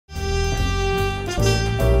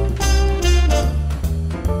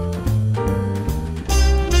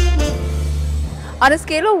On a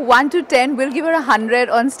scale of 1 to 10, we'll give her 100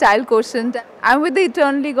 on style quotient. I'm with the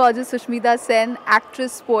eternally gorgeous Sushmita Sen,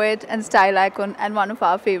 actress, poet and style icon, and one of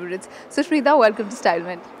our favorites. Sushmita, welcome to Style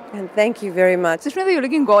Mynt. And thank you very much. Sushmita, you're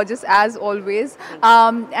looking gorgeous as always.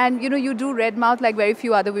 And you do red mouth like very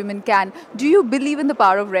few other women can. Do you believe in the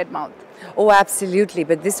power of red mouth? Oh, absolutely.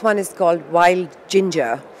 But this one is called Wild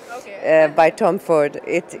Ginger by Tom Ford.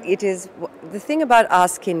 It is the thing about our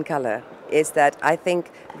skin color is that I think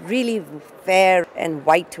really fair and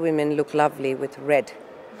white women look lovely with red.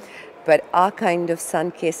 But our kind of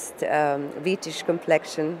sun-kissed whitish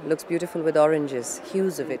complexion looks beautiful with oranges,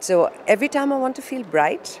 hues of it. So every time I want to feel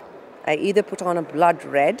bright, I either put on a blood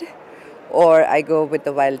red or I go with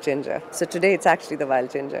the wild ginger. So today it's actually the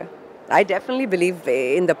wild ginger. I definitely believe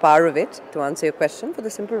in the power of it, to answer your question, for the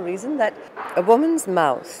simple reason that a woman's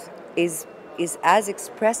mouth is as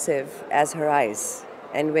expressive as her eyes.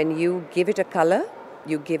 And when you give it a color,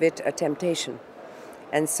 you give it a temptation.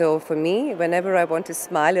 And so for me, whenever I want to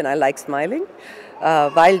smile, and I like smiling,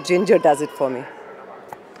 wild ginger does it for me.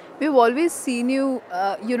 We've always seen you,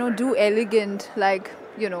 do elegant,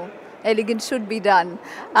 elegant should be done.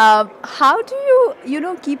 How do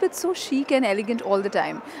you, keep it so chic and elegant all the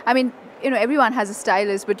time? I mean, everyone has a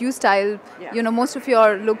stylist, but you style, most of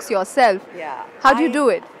your looks yourself. Yeah. How do you do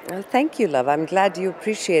it? Well, thank you, love. I'm glad you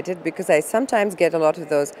appreciate it because I sometimes get a lot of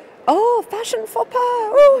those, oh, fashion faux pas,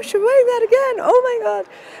 oh, she's wearing that again, oh my God.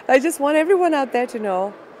 I just want everyone out there to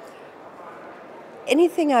know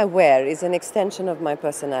anything I wear is an extension of my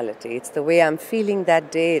personality. It's the way I'm feeling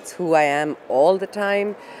that day, it's who I am all the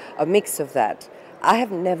time, a mix of that. I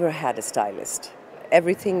have never had a stylist.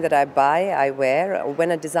 Everything that I buy, I wear.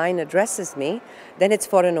 When a designer dresses me, then it's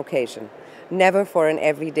for an occasion, never for an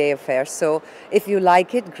everyday affair. So if you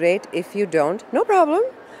like it, great. If you don't, no problem.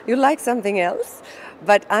 You like something else.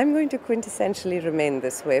 But I'm going to quintessentially remain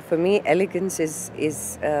this way. For me, elegance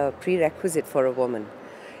is a prerequisite for a woman.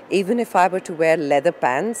 Even if I were to wear leather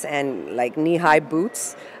pants and like knee-high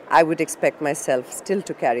boots, I would expect myself still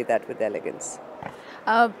to carry that with elegance.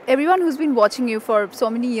 Everyone who's been watching you for so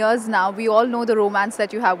many years now, we all know the romance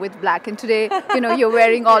that you have with black, and today, you're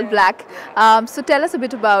wearing all black. So tell us a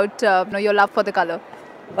bit about your love for the color.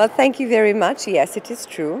 Well, thank you very much. Yes, it is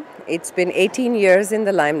true. It's been 18 years in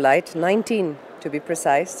the limelight, 19 to be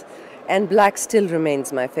precise, and black still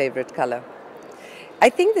remains my favorite color. I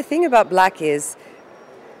think the thing about black is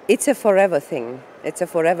it's a forever thing. It's a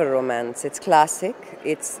forever romance. It's classic,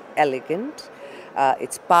 it's elegant,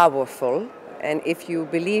 it's powerful. And if you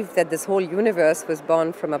believe that this whole universe was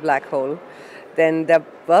born from a black hole, then the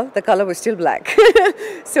color was still black.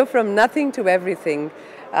 So from nothing to everything,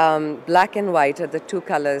 black and white are the two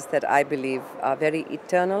colors that I believe are very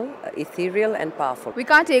eternal, ethereal and powerful. We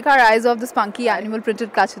can't take our eyes off the spunky animal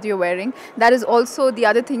printed clutch that you're wearing. That is also the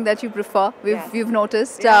other thing that you prefer, we've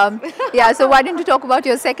noticed. Yes. So why don't you talk about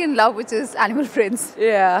your second love, which is animal prints?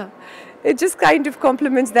 Yeah, it just kind of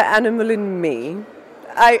complements the animal in me.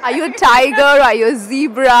 Are you a tiger? Are you a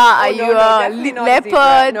zebra? Are you a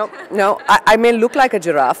leopard? No, I may look like a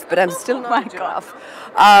giraffe, but I'm still not a giraffe.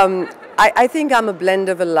 I think I'm a blend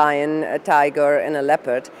of a lion, a tiger, and a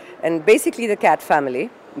leopard, and basically the cat family,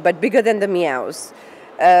 but bigger than the meows.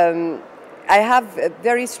 I have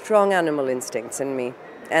very strong animal instincts in me,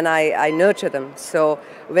 and I nurture them. So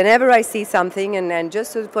whenever I see something, and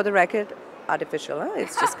just for the record, artificial, huh?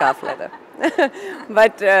 It's just calf leather.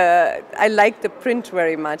 But I like the print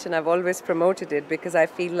very much, and I've always promoted it because I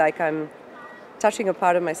feel like I'm touching a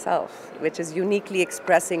part of myself, which is uniquely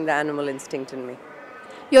expressing the animal instinct in me.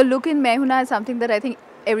 Your look in Mehuna is something that I think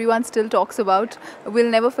everyone still talks about. We'll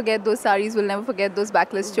never forget those saris, we'll never forget those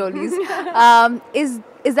backless cholis.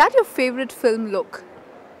 Is that your favorite film look?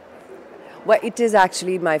 Well, it is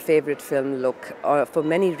actually my favorite film look for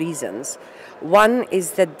many reasons. One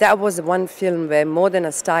is that was one film where more than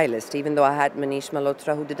a stylist, even though I had Manish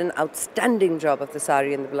Malhotra who did an outstanding job of the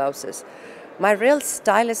sari and the blouses, my real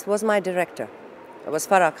stylist was my director. It was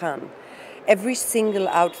Farah Khan. Every single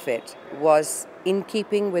outfit was in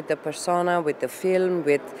keeping with the persona, with the film,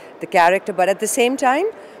 with the character, but at the same time,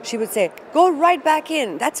 she would say, go right back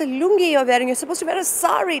in. That's a lungi you're wearing. You're supposed to wear a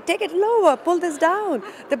sari. Take it lower. Pull this down.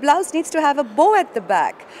 The blouse needs to have a bow at the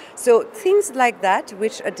back. So things like that,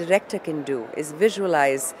 which a director can do, is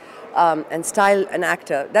visualize and style an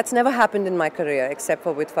actor. That's never happened in my career, except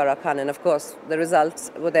for with Farah Khan. And of course, the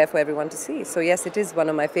results were there for everyone to see. So yes, it is one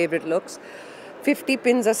of my favorite looks. 50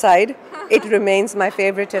 pins aside, it remains my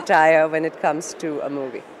favorite attire when it comes to a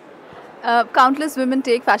movie. Countless women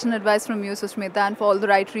take fashion advice from you, Sushmita, and for all the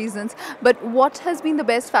right reasons. But what has been the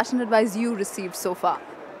best fashion advice you received so far?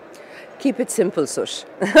 Keep it simple, Sush.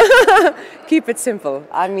 Keep it simple.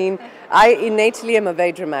 I mean, I innately am a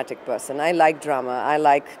very dramatic person. I like drama. I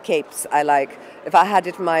like capes. If I had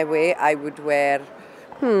it my way, I would wear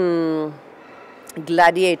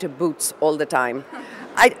gladiator boots all the time.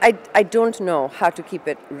 I don't know how to keep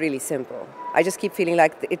it really simple. I just keep feeling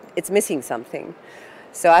like it's missing something.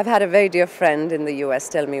 So I've had a very dear friend in the US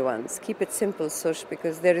tell me once, keep it simple, Sush,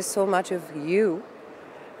 because there is so much of you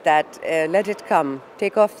that let it come.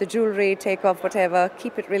 Take off the jewelry, take off whatever,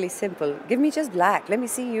 keep it really simple. Give me just black, let me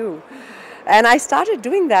see you. And I started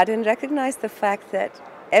doing that and recognized the fact that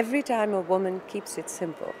every time a woman keeps it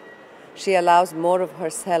simple, she allows more of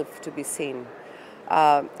herself to be seen.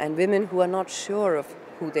 And women who are not sure of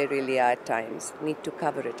who they really are at times need to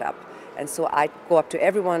cover it up. And so I go up to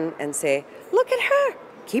everyone and say, look at her,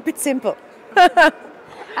 keep it simple.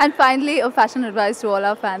 And finally, a fashion advice to all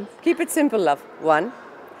our fans. Keep it simple, love. One,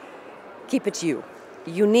 keep it you,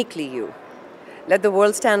 uniquely you. Let the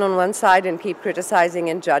world stand on one side and keep criticizing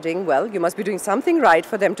and judging. Well, you must be doing something right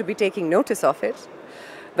for them to be taking notice of it.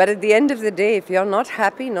 But at the end of the day, if you're not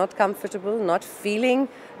happy, not comfortable, not feeling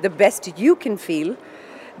the best you can feel,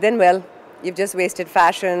 then, well, you've just wasted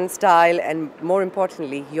fashion, style, and more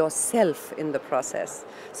importantly, yourself in the process.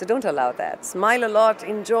 So don't allow that. Smile a lot,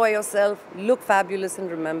 enjoy yourself, look fabulous, and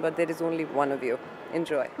remember there is only one of you.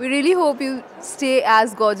 Enjoy. We really hope you stay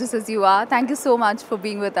as gorgeous as you are. Thank you so much for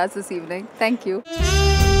being with us this evening. Thank you.